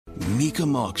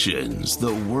Mecum Auctions,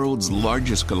 the world's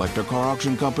largest collector car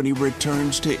auction company,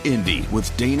 returns to Indy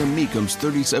with Dana Mecum's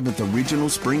 37th Regional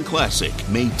Spring Classic,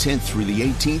 May 10th through the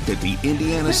 18th at the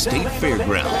Indiana State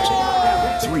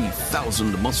Fairgrounds.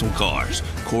 3,000 muscle cars,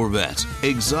 Corvettes,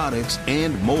 exotics,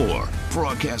 and more.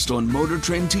 Broadcast on Motor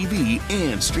Trend TV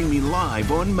and streaming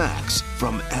live on Max.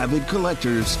 From avid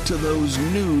collectors to those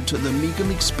new to the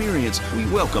Mecum experience, we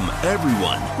welcome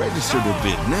everyone. Register to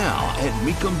bid now at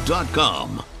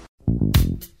Mecum.com.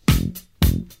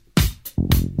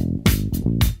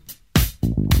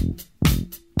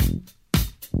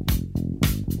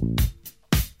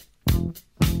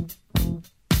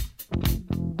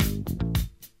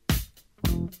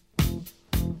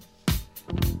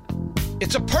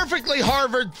 It's a perfectly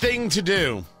Harvard thing to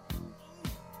do.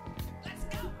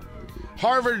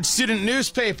 Harvard student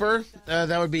newspaper,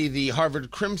 that would be the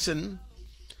Harvard Crimson,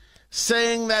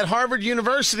 saying that Harvard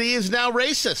University is now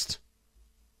racist.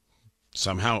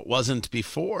 Somehow it wasn't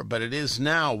before, but it is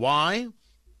now. Why?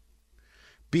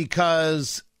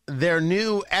 Because their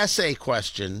new essay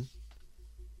question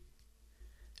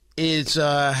is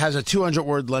has a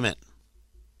 200-word limit.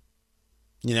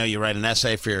 You know, you write an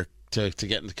essay for to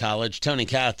get into college. Tony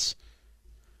Katz,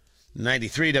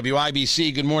 93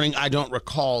 WIBC. Good morning. I don't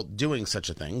recall doing such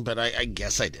a thing, but I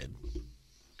guess I did.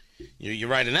 You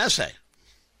write an essay.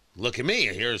 Look at me.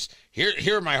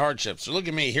 Here are my hardships. Look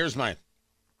at me. Here's my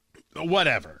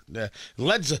whatever.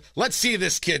 Let's see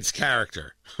this kid's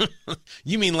character.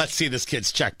 You mean let's see this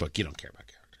kid's checkbook. You don't care about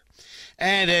character.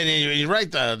 And then you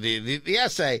write the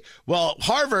essay. Well,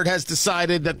 Harvard has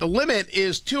decided that the limit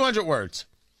is 200 words.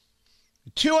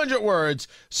 200 words.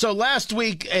 So last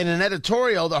week in an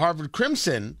editorial, the Harvard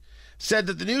Crimson said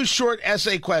that the new short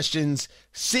essay questions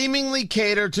seemingly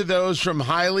cater to those from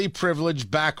highly privileged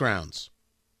backgrounds.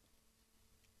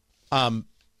 I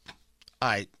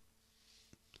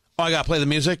gotta play the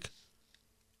music.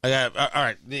 All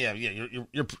right. Yeah.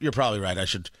 You're probably right. I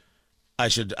should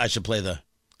play the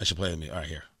music. All right,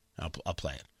 here. I'll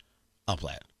play it. I'll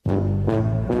play it.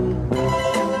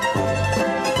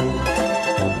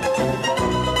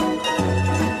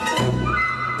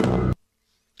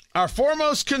 Our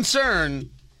foremost concern: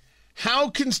 how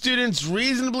can students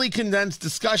reasonably condense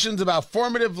discussions about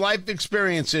formative life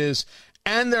experiences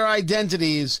and their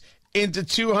identities into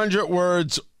 200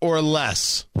 words or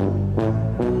less?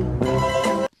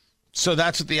 So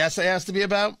that's what the essay has to be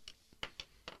about?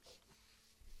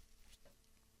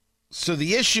 So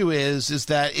the issue is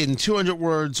that in 200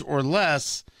 words or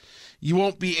less, you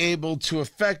won't be able to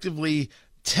effectively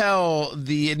tell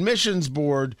the admissions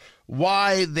board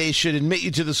why they should admit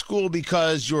you to the school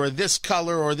because you're this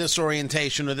color or this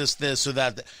orientation or this or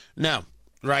that. No,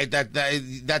 right?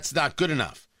 That's not good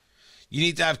enough. You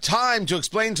need to have time to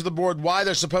explain to the board why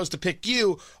they're supposed to pick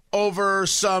you over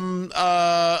some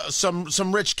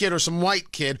rich kid or some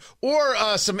white kid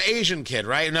or some Asian kid,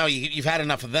 right? No, you've had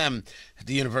enough of them at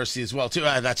the university as well, too.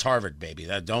 That's Harvard, baby.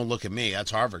 Don't look at me.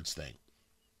 That's Harvard's thing.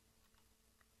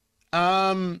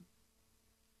 I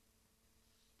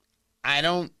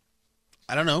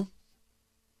don't know.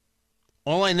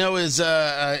 All I know is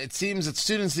it seems that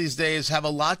students these days have a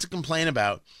lot to complain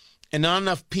about, and not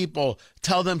enough people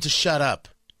tell them to shut up.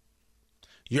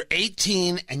 You're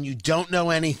 18 and you don't know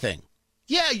anything.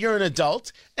 Yeah, you're an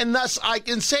adult, and thus I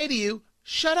can say to you,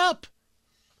 shut up.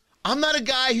 I'm not a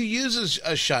guy who uses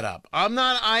a shut up.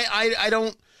 I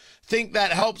don't think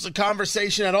that helps a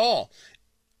conversation at all.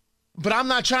 But I'm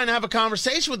not trying to have a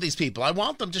conversation with these people. I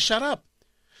want them to shut up.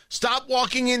 Stop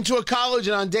walking into a college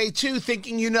and on day 2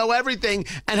 thinking you know everything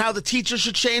and how the teachers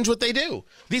should change what they do.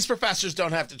 These professors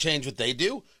don't have to change what they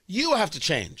do. You have to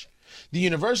change. The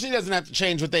university doesn't have to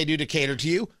change what they do to cater to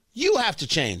you. You have to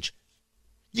change.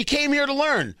 You came here to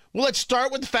learn. Well, let's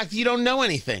start with the fact that you don't know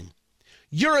anything.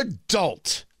 You're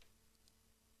adult.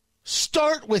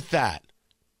 Start with that.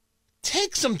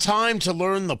 Take some time to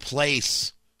learn the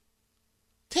place.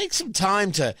 Take some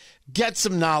time to get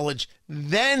some knowledge.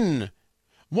 Then,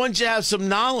 once you have some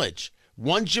knowledge,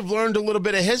 once you've learned a little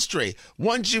bit of history,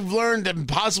 once you've learned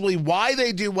possibly why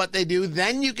they do what they do,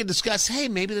 then you can discuss, hey,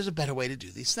 maybe there's a better way to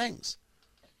do these things.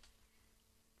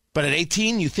 But at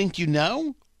 18, you think you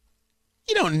know?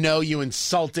 You don't know, you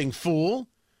insulting fool.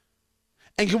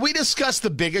 And can we discuss the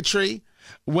bigotry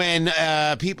when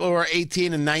people who are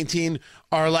 18 and 19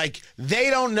 are like, they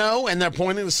don't know, and they're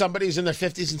pointing to somebody who's in their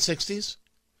 50s and 60s?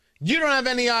 You don't have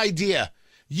any idea.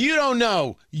 You don't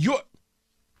know.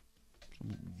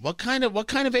 What kind of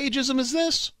ageism is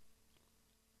this?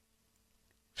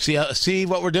 See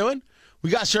what we're doing? We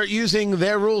got to start using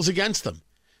their rules against them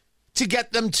to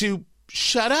get them to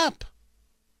shut up,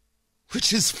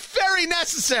 which is very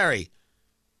necessary.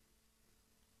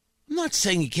 I'm not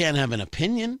saying you can't have an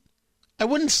opinion. I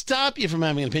wouldn't stop you from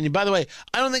having an opinion. By the way,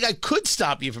 I don't think I could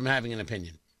stop you from having an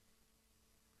opinion.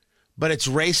 But it's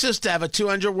racist to have a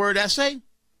 200-word essay?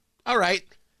 All right.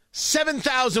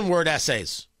 7,000-word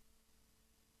essays.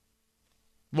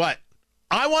 What?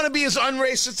 I want to be as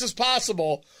unracist as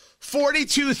possible.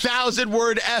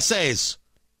 42,000-word essays.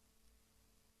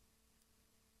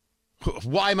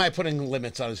 Why am I putting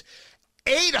limits on this?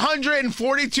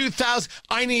 842,000.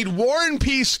 I need War and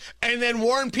Peace and then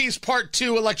War and Peace Part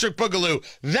 2 Electric Boogaloo.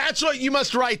 That's what you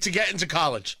must write to get into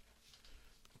college.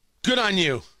 Good on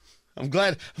you. I'm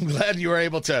glad you were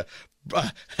able to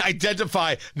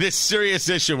identify this serious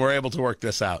issue. We're able to work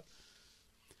this out.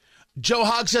 Joe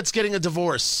Hogsett's getting a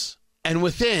divorce, and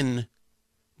within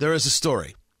there is a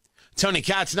story. Tony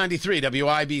Katz, 93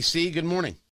 WIBC. Good morning.